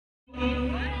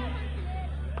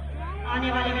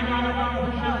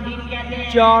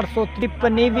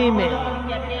453वीं में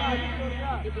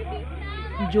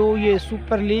जो ये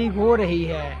सुपर लीग हो रही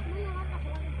है,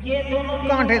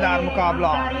 कांटेदार मुकाबला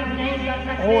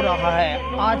हो रहा है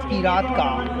आज की रात का।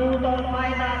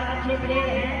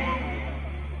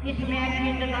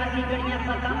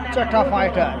 चट्ठा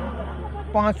फाइटर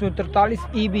 543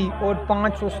 EB और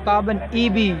 557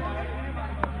 EB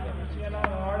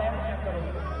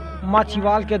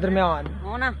माचीवाल के दरमियान।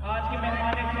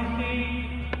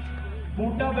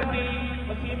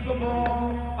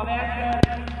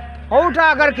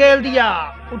 उठाकर खेल दिया,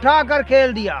 उठाकर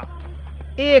खेल दिया।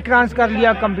 1 रन कर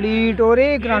लिया कंप्लीट और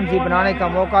 1 रन से बनाने का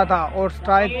मौका था और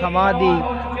स्ट्राइक थमा दी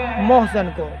मोहसन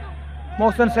को।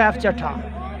 मोहसन सैफ चट्ठा,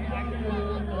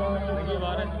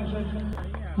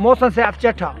 मोहसन सैफ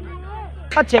चट्ठा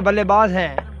अच्छे बल्लेबाज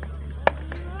हैं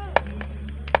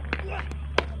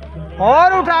और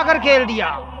उठाकर खेल दिया।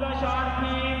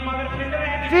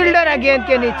 फील्डर है गेंद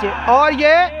के नीचे और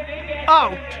ये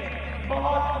आउट,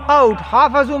 आउट।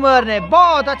 हाफिज उमर ने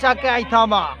बहुत अच्छा कैच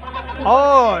थामा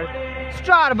और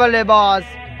स्टार बल्लेबाज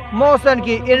मोहसन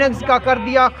की इनिंग्स का कर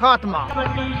दिया खात्मा।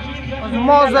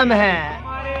 मौसम है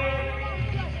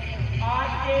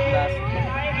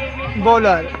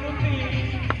बॉलर,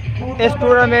 इस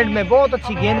टूर्नामेंट में बहुत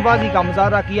अच्छी गेंदबाजी का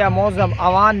मुजाहरा किया मौसम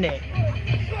अवान ने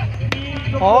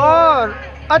और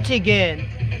अच्छी गेंद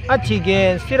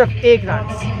सिर्फ 1 रन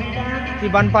ही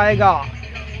बन पाएगा।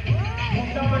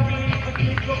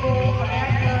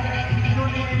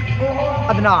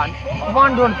 अदनान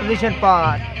 1 डाउन पोजीशन पर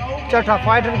चट्ठा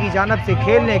फाइटर की जानब से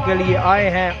खेलने के लिए आए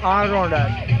हैं ऑलराउंडर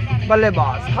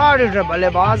बल्लेबाज, हार्ड हिटर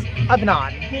बल्लेबाज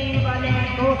अदनान।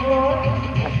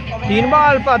 3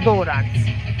 बॉल पर 2 रन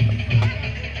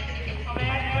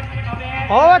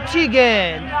और अच्छी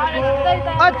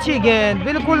गेंद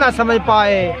बिल्कुल ना समझ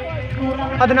पाए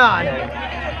अदनान।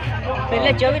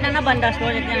 पहले 24 रन बंदा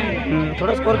स्कोर देते हैं,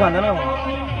 थोड़ा स्कोर खाना ना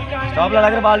स्टॉप लगा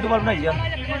कर बॉल टू बॉल बनाई दिया।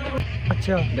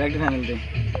 अच्छा डायरेक्ट फाइनल थे।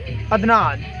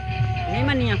 अदनान नहीं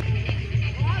मनिया,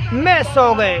 मिस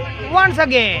हो गए, once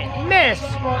again miss.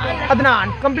 Adnan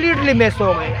completely miss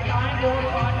हो गए।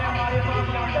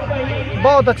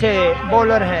 बहुत अच्छे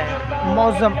बॉलर हैं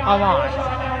मौसम अवान।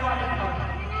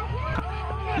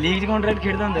 लीग कॉन्ट्रैक्ट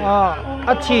खेलते हैं। हाँ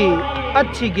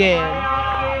अच्छी गेंद,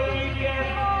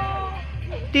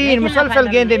 3 मुसलसल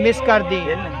गेंदें मिस कर दी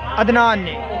अदनान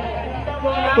ने।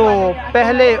 तो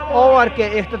पहले ओवर के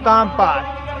इख्तिताम पर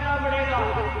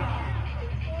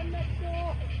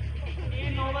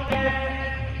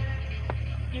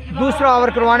दूसरा ओवर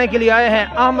करवाने के लिए आए हैं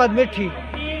अहमद मिठी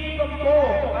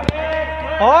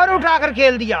और उठाकर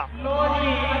खेल दिया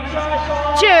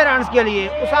 6 रन के लिए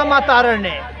उसामा तारड़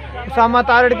ने। उसामा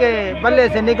तारड़ के बल्ले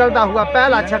से निकलता हुआ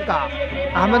पहला छक्का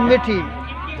अहमद मिठी।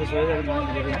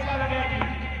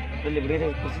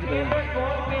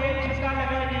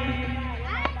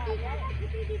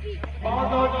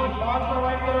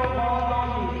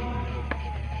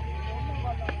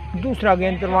 दूसरा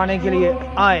गेंद करवाने के लिए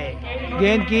आए,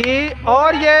 गेंद की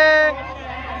और ये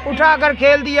उठाकर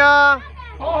खेल दिया,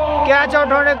 कैच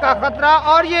आउट होने का खतरा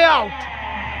और ये आउट।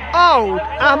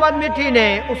 अहमद मिठी ने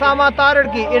उसामा तारड़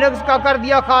की इनिंग्स का कर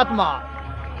दिया खात्मा।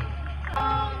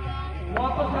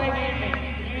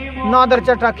 नादर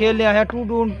चट्ठा खेलने आया है, 2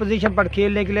 डाउन पोजीशन पर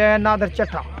खेलने के लिए है नादर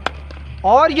चट्ठा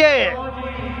और ये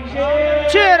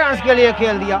 6 रन के लिए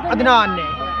खेल दिया अदनान ने।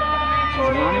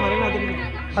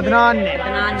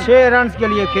 6 रन के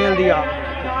लिए खेल दिया।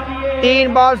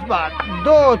 3 बॉल्स पर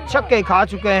 2 छक्के खा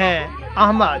चुके हैं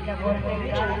अहमद।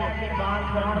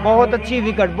 बहुत अच्छी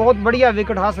विकेट, बहुत बढ़िया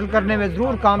विकेट हासिल करने में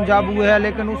ज़रूर कामयाब हुए हैं,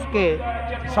 लेकिन उसके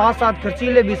साथ साथ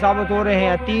खर्चीले भी साबित हो रहे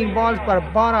हैं। 3 बॉल्स पर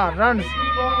 12 रन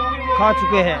खा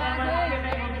चुके हैं।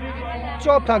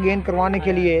 चौथा गेंद करवाने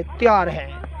के लिए तैयार हैं।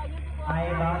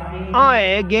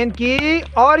 आए गेंद की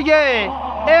और ये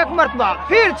एक मरतबा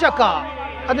फिर छक्का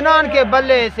अदनान के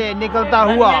बल्ले से निकलता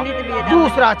हुआ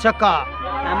दूसरा छक्का।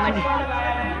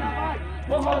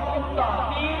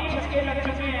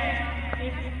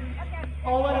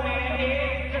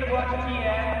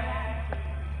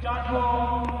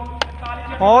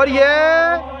 और ये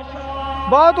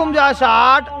बहुत उम्दा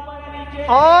शॉट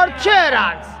और 6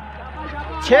 रन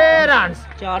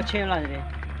 4-6 रन रे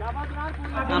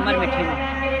अमर मिठी ने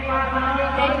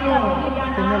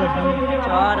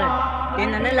 4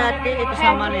 3 ने लाते एक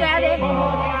सामान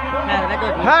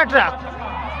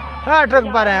हैट्रिक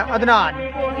पर है अदनान।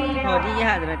 हो जी ये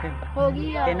हैट्रिक होगी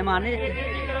 3 मारने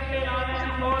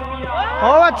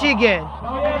और अच्छी गेंद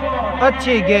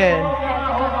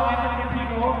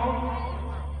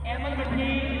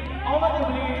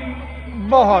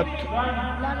बहुत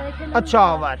अच्छा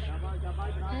ओवर।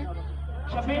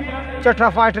 चट्ठा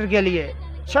फाइटर के लिए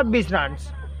 26 रन।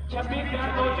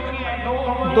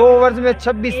 2 ओवर्स में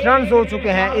 26 रन हो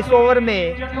चुके हैं। इस ओवर में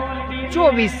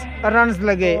 24 रन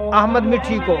लगे अहमद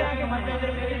मिठी को।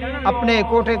 अपने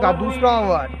कोटे का दूसरा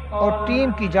ओवर और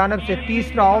टीम की जानिब से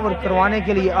तीसरा ओवर करवाने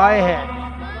के लिए आए हैं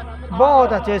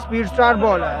बहुत अच्छे स्पीड स्टार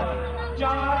बॉलर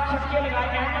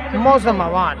मौसम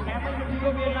अवान।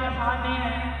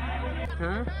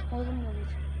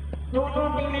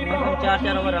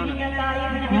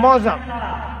 मौसम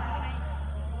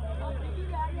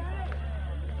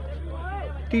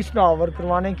तीसरा ओवर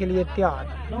करवाने के लिए तैयार।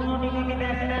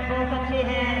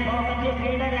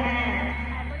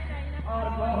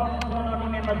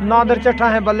 नादर चट्ठा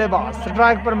है बल्लेबाज,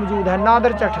 स्ट्राइक पर मौजूद है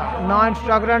नादर चट्ठा। 9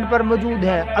 स्ट्राइक रन पर मौजूद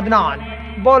है अदनान।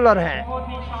 बॉलर है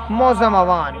मौसम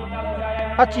अवान,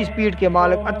 अच्छी स्पीड के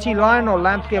मालिक, अच्छी लाइन और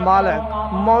लेंथ के मालिक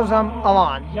मौसम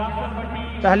अवान।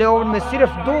 पहले ओवर में सिर्फ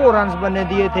 2 रन बनने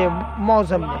दिए थे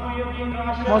मौसम ने।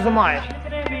 मौसम आए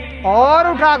और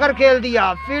उठाकर खेल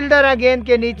दिया। फील्डर है गेंद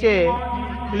के नीचे,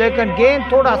 लेकिन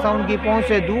गेंद थोड़ा सा उनकी पहुंच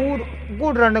से दूर।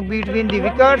 Good run between the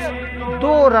wickets.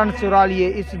 2 run चुरा लिए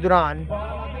इस दौरान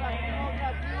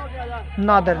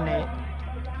नादर ने।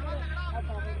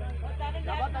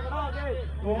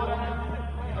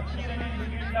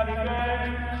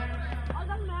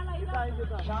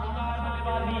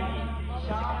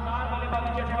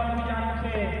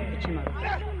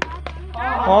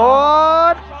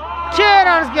 और 6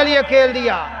 रन के लिए खेल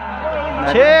दिया।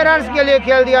 6 रन के लिए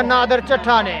खेल दिया नादर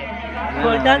चट्ठा ने।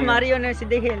 मारियो ने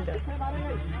सीधे खेल दिया।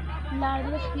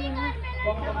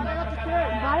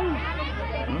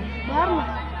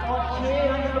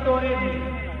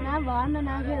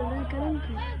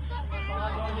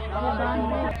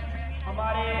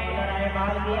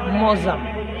 मौसम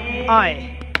आए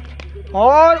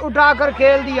और उठाकर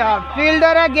खेल दिया।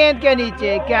 फील्डर है गेंद के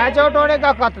नीचे, कैच आउट होने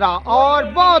का खतरा और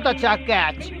बहुत अच्छा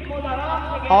कैच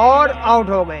और आउट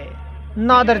हो गए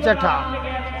नादर चट्ठा।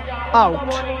 आउट।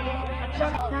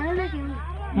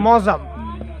 मौसम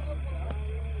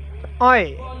आए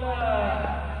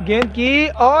गेंद की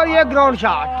और ये ग्राउंड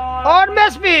शॉट और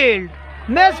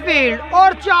मिसफील्ड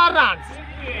और 4 रन।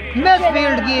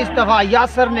 मिसफील्ड की इस दफा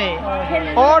यासर ने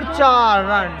और 4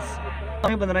 रन।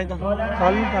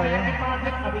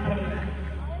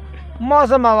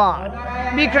 मौसम आवाज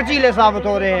भी खर्चीले साबित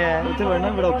हो रहे हैं।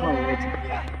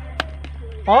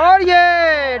 और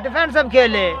ये डिफेंसिव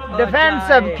खेले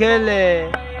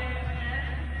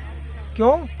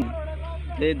क्यों?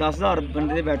 10,000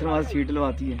 बंदे बैठने वास्ते सीट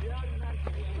लवाती है।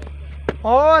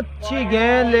 और अच्छी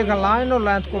गेंद, लेकिन लाइन और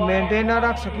लेंथ को मेंटेन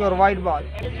रख सके और वाइड बॉल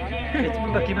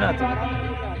पक्की बनाती है।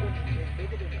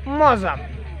 मौसम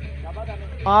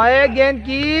आए गेंद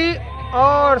की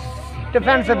और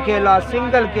डिफेंसिव खेला,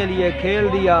 सिंगल के लिए खेल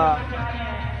दिया।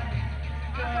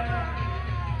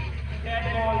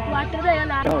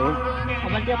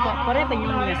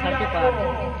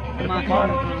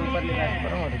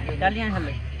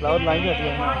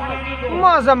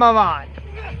 मौसम अवान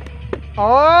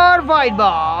और वाइड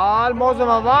बॉल। मौसम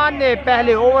अवान ने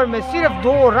पहले ओवर में सिर्फ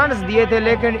 2 रन दिए थे,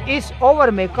 लेकिन इस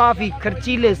ओवर में काफी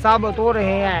खर्चीले साबित हो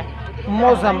रहे हैं।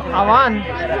 मौसम अवान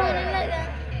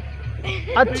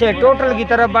अच्छे टोटल की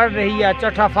तरफ बढ़ रही है।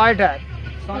 चट्ठा फाइटर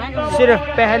सिर्फ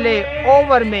पहले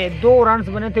ओवर में 2 रन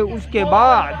बने थे, उसके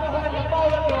बाद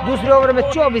दूसरे ओवर में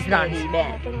 24 रन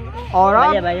और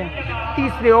अब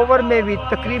तीसरे ओवर में भी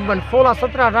तकरीबन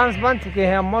 16-17 रन बन चुके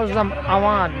हैं मौसम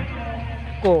अवान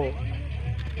को।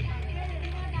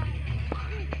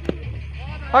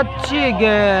 अच्छी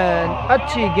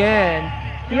गेंद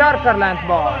तैयार कर लेंथ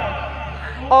बॉल।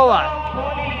 ओवर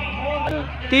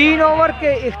 3 ओवर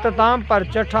के इख्तिताम पर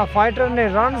चट्ठा फाइटर ने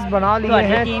रन्स बना लिए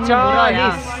हैं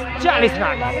 40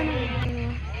 रन।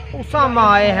 उसामा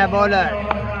आए हैं बॉलर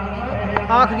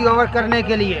आखिरी ओवर करने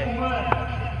के लिए।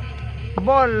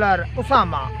 बॉलर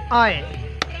उसामा आए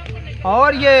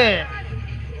और ये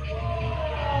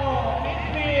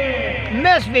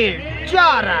मिसफील्ड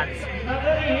 4 रन।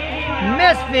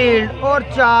 मिसफील्ड और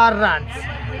 4 रन।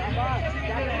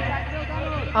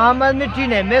 अहमद मिठी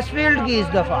ने मिसफील्ड की इस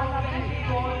दफा।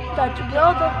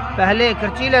 पहले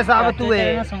खर्चीले साबित हुए,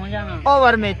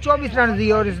 ओवर में 24 रन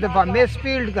दिए और इस दफा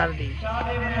मिसफील्ड कर दी।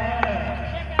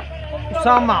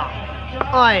 उसामा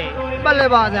आए,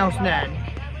 बल्लेबाज हैं हुसनैन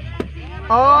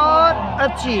और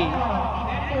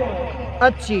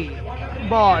अच्छी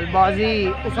बॉल बाजी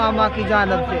उसामा की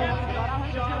जानिब से।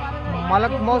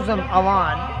 मलक मौसम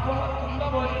अवान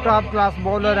टॉप क्लास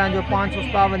बॉलर हैं जो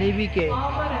 557 ईवी के,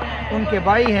 उनके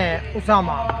भाई हैं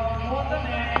उसामा।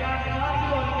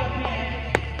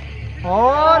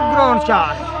 और ग्राउंड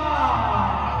शॉट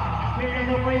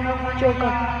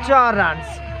 4 रन।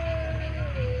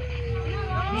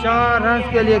 4 रन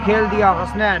के लिए खेल दिया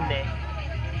हसनैन ने,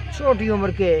 छोटी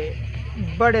उम्र के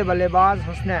बड़े बल्लेबाज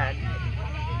हसनैन।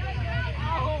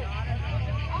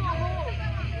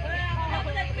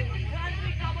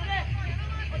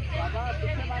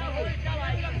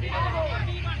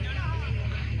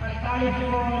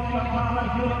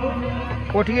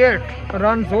 (48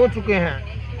 रन हो चुके हैं,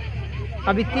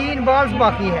 अभी 3 बॉल्स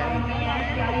बाकी हैं।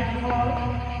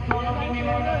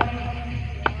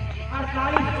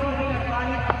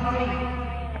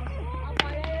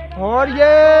 और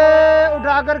ये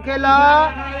उठाकर खेला,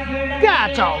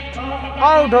 कैच आउट,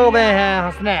 आउट हो गए हैं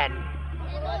हसनैन।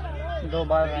 2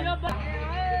 बार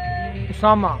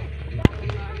उसामा,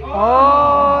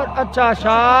 और अच्छा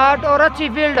शॉट और अच्छी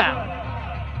फील्डिंग,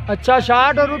 अच्छा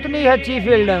शॉट और उतनी अच्छी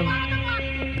फील्डिंग।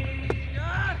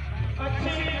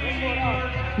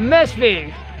 मिस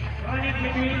फील्ड,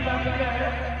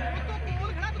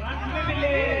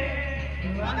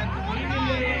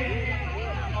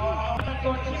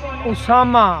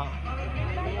 उसामा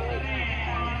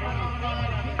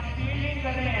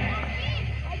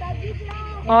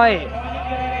आए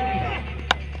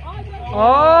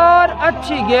और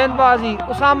अच्छी गेंदबाजी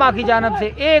उसामा की जानिब से,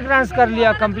 1 रन कर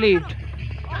लिया कंप्लीट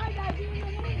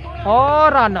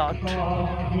और रन आउट।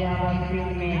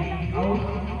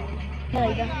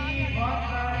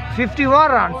 51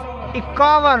 रन,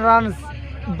 51 रन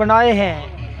बनाए हैं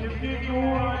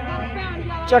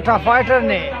चट्ठा फाइटर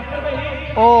ने,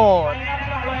 और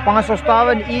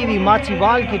 557 ईवी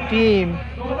माचीवाल की टीम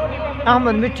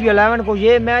अहमद मिट्टी 11 को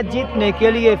ये मैच जीतने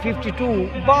के लिए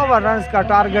 52 रन का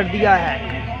टारगेट दिया है।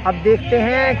 अब देखते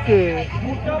हैं कि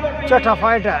चट्ठा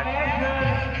फाइटर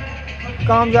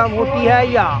कामयाब होती है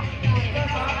या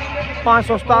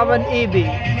 557 ईवी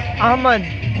अहमद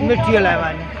मिट्टी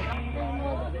 11।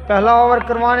 पहला ओवर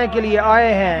करवाने के लिए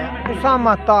आए हैं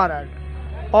उसामा तारड़,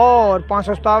 और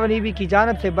 557 ईवी की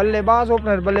जानिब से बल्लेबाज,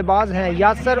 ओपनर बल्लेबाज हैं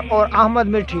यासर और अहमद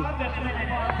मिट्टी।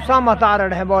 उसामा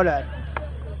तारड़ है बॉलर,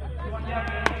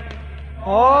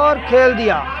 और खेल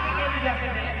दिया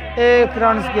 1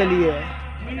 रन के लिए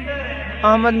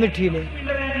अहमद मिट्टी ने।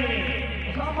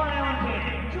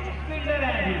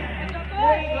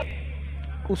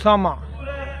 उसामा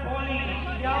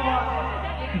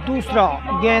दूसरा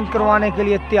गेंद करवाने के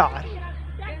लिए तैयार।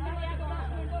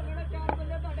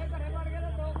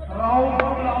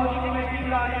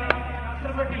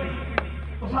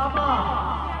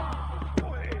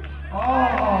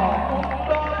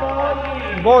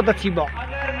 बहुत अच्छी बॉल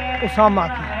उसामा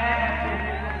की।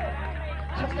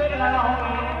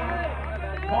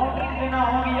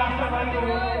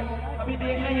 अभी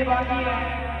देखना ये बाकी है,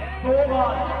 2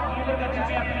 बॉल कर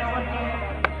चुके हैं अपने ओवर में,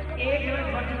 1 रन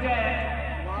बच चुका है।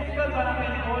 सिंगल बना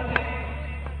पहले बॉल पे,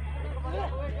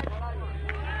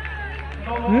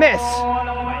 मिस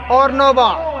और no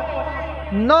ball,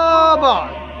 no ball,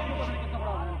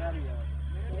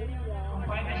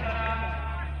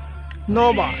 no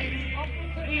ball,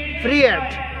 free hit.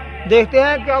 देखते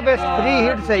हैं कि अब इस फ्री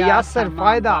हिट से यासर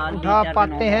फायदा उठा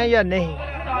पाते हैं या नहीं।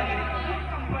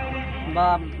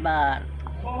 बार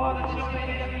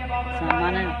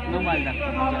सामान नो बॉल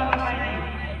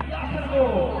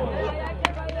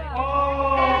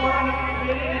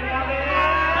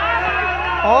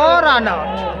और रन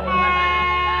आउट,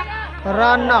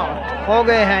 रन आउट हो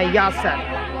गए हैं यासर।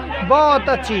 बहुत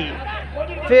अच्छी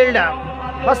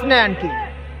फील्डिंग हसनैन की।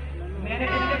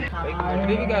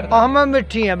 अहमद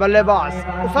मिट्टी है बल्लेबाज,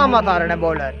 उसामा तारड़ है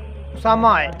बॉलर।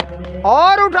 उसामा आए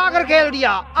और उठाकर खेल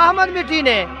दिया अहमद मिट्टी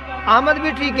ने। अहमद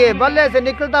मिट्टी के बल्ले से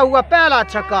निकलता हुआ पहला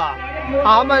छक्का।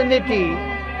 अहमद मिट्टी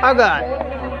अगर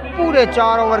पूरे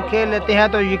 4 ओवर खेल लेते हैं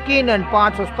तो यकीनन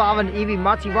 557 ईवी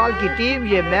माचीवाल की टीम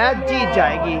ये मैच जीत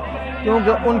जाएगी,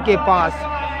 क्योंकि उनके पास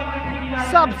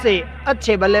सबसे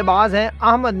अच्छे बल्लेबाज हैं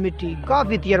अहमद मिट्टी,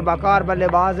 काफ़ी तजर्बाकार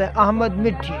बल्लेबाज है अहमद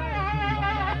मिट्टी।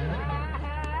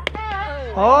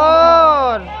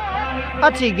 और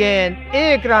अच्छी गेंद,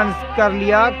 1 रन कर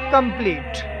लिया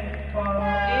कंप्लीट।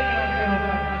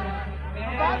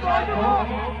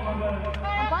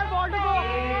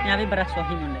 यहाँ भी बड़ा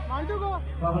सोही मुंडे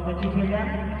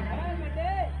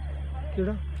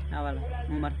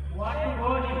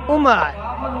उमर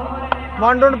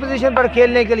 1 डाउन पोजीशन पर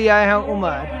खेलने के लिए आए हैं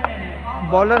उमर।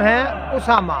 बॉलर हैं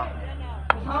उसामा।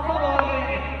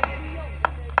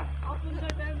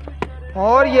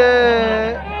 और ये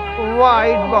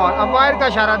वाइड बॉल, अंपायर का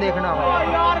इशारा देखना होगा,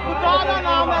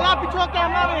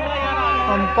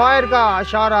 अंपायर का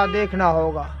इशारा देखना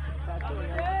होगा।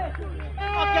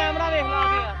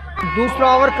 दूसरा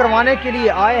ओवर करवाने के लिए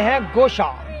आए हैं गोशा।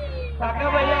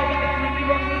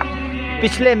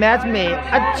 पिछले मैच में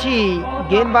अच्छी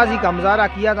गेंदबाजी का मुजाहरा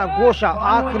किया था गोशा।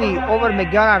 आखिरी ओवर में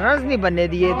 11 रन नहीं बनने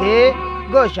दिए थे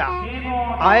गोशा।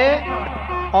 आए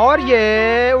और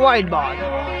ये वाइड बॉल,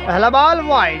 पहला बॉल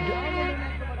वाइड।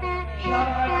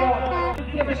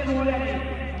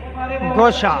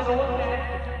 गोशा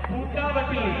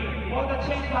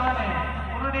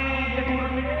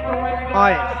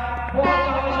आए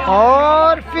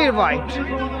और फिर वाइड,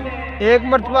 एक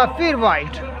मरतबा फिर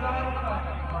वाइड।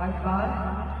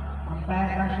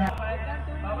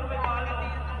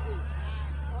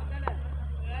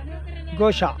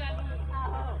 गोशा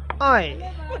आए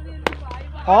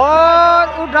और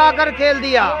उठाकर खेल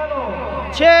दिया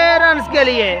 6 रन के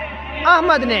लिए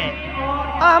अहमद ने।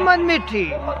 अहमद मिठी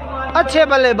अच्छे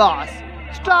बल्लेबाज,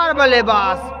 स्टार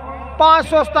बल्लेबाज,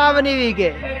 557 के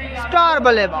स्टार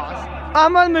बल्लेबाज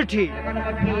अहमद मिठी।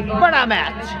 बड़ा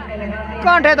मैच,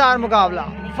 कांटेदार मुकाबला,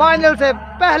 फाइनल से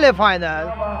पहले फाइनल।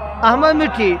 अहमद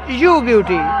मिठी यू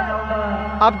ब्यूटी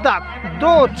अब तक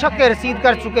 2 छक्के रसीद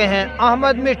कर चुके हैं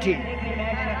अहमद मिठी।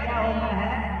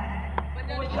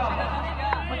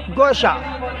 गोशा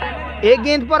एक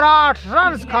गेंद पर 8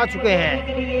 रन खा चुके हैं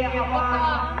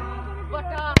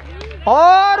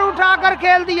और उठाकर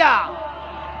खेल दिया,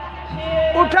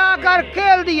 उठाकर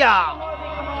खेल दिया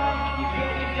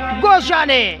गोशा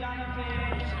ने।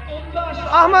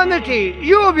 अहमद मिठी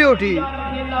यू ब्यूटी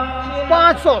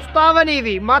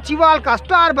 557 माचीवाल का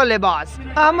स्टार बल्लेबाज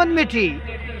अहमद मिठी।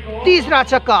 तीसरा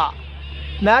छक्का,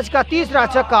 मैच का तीसरा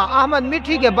छक्का अहमद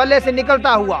मिठी के बल्ले से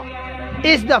निकलता हुआ।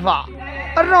 इस दफा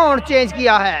राउंड चेंज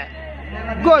किया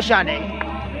है गोशा ने,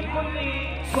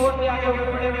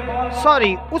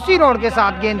 सॉरी उसी राउंड के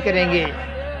साथ गेंद करेंगे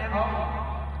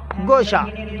गोशा।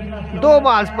 2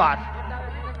 बॉल्स पर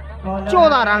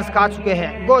 14 रन खा चुके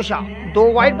हैं गोशा। 2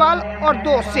 वाइड बॉल और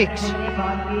 2 6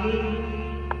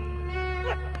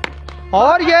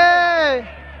 और ये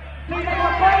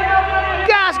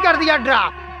कैच कर दिया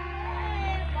ड्रॉप,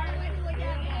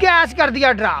 कैच कर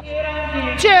दिया ड्रॉप।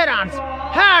 6 रन,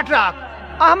 हैट्रिक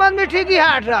अहमद मिठी की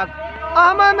हैट्रिक।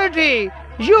 अहमद मिठी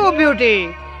यू ब्यूटी,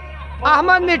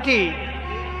 अहमद मिठी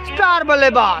स्टार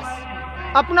बल्लेबाज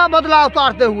अपना बदला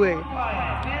उतारते हुए।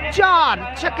 4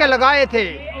 छक्के लगाए थे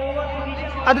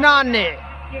अदनान ने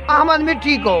अहमद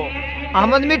मिठी को।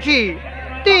 अहमद मिठी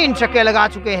 3 छक्के लगा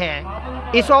चुके हैं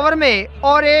इस ओवर में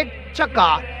और 1 छक्का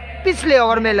पिछले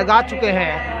ओवर में लगा चुके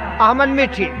हैं अहमद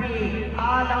मिठी।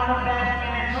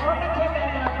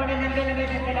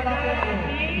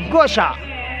 गोशा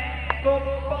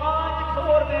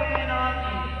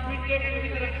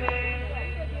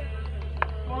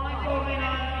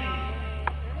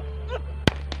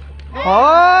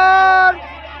और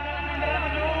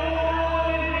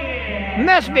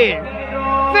मिसफील्ड,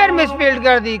 फिर मिसफील्ड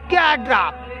कर दी। क्या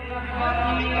ड्रॉप,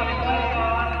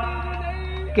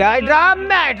 क्या ड्रॉप,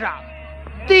 मैच ड्रॉप।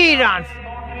 3 रन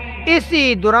इसी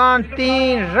दौरान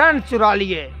 3 रन चुरा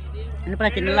लिए।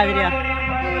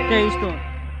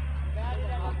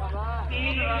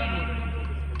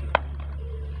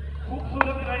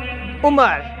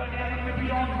 उमर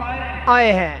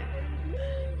आए हैं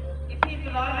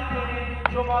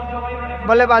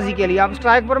बल्लेबाजी के लिए। अब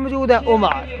स्ट्राइक पर मौजूद है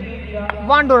उमर।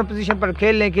 1 डाउन पोजीशन पर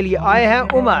खेलने के लिए आए हैं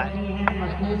उमर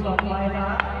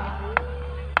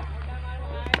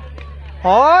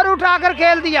और उठाकर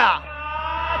खेल दिया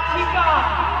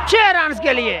 6 रन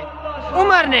के लिए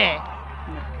उमर ने।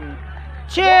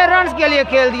 6 रन के लिए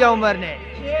खेल दिया उमर ने।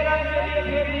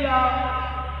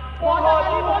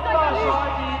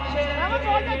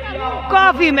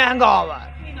 काफी महंगा ओवर,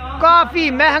 काफी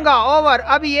महंगा ओवर।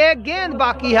 अभी 1 गेंद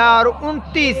बाकी है और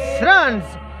 29 रन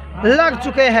लग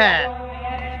चुके हैं।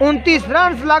 29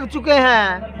 रन लग चुके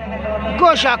हैं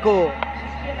गोशा को।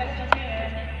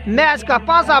 मैच का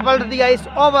पासा पलट दिया इस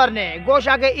ओवर ने।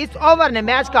 गोशा के इस ओवर ने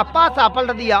मैच का पासा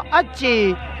पलट दिया।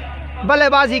 अच्छी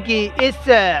बल्लेबाजी की इस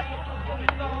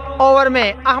ओवर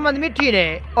में अहमद मिठी ने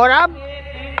और अब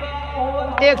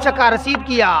 1 छक्का रसीद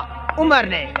किया उमर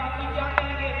ने।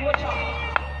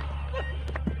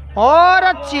 और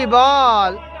अच्छी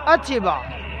बॉल, अच्छी बॉल।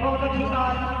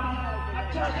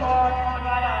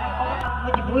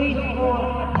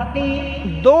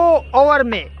 2 ओवर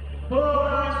में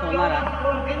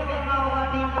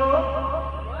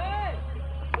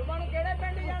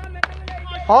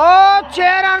और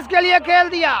 6 रन के लिए खेल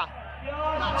दिया।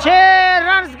 6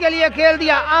 रन के लिए खेल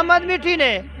दिया अहमद मिठी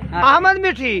ने। अहमद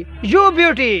मिठी यू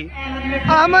ब्यूटी,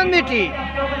 अहमद मिठी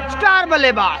स्टार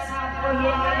बल्लेबाज,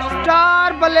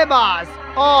 स्टार बल्लेबाज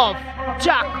ऑफ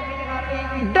चक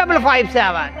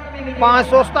 557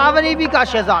 557 का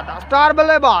शहजादा स्टार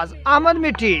बल्लेबाज अहमद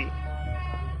मिठी।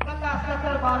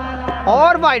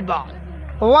 और वाइड बॉल,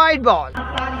 वाइड बॉल।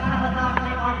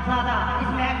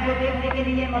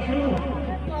 के लिए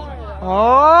मसरूफ।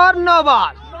 और नो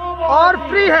बॉल और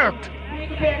फ्री हिट,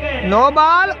 नो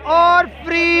बॉल और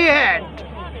फ्री हिट।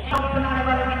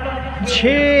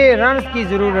 6 रन की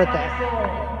जरूरत है।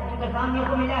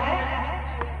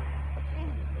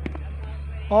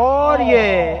 और ये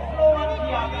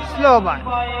स्लो बॉल,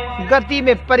 गति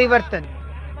में परिवर्तन।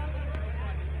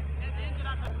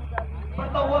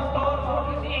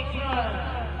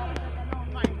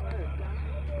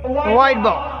 वाइड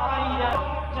बॉल,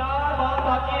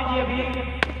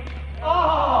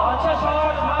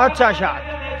 अच्छा शॉट,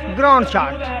 ग्राउंड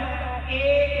शॉट।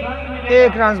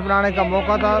 1 रन बनाने का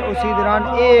मौका था, उसी दौरान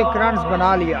 1 रन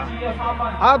बना लिया।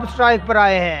 अब स्ट्राइक पर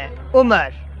आए हैं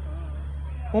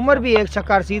उमर भी एक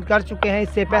छक्का रसीद कर चुके हैं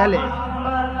इससे पहले।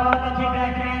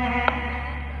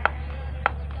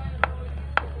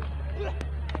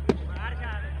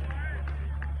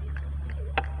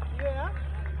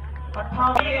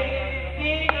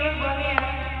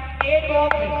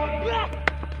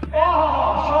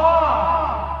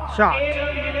 शॉट,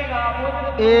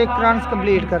 1 रन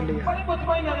कंप्लीट कर लिया।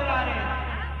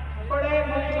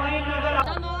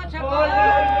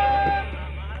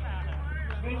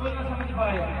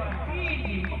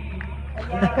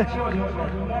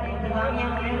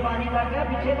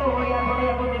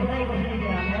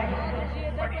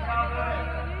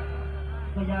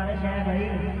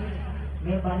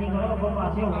 मेहरबानी करो, वो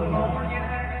पासे हो गई।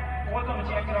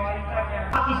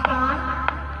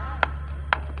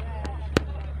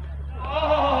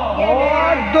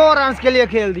 और 2 रन के लिए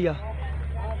खेल दिया,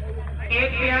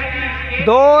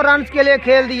 2 रन के लिए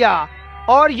खेल दिया।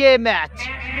 और ये मैच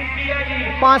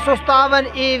 557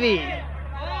 ईवी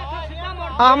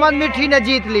अहमद मिठी ने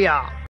जीत लिया।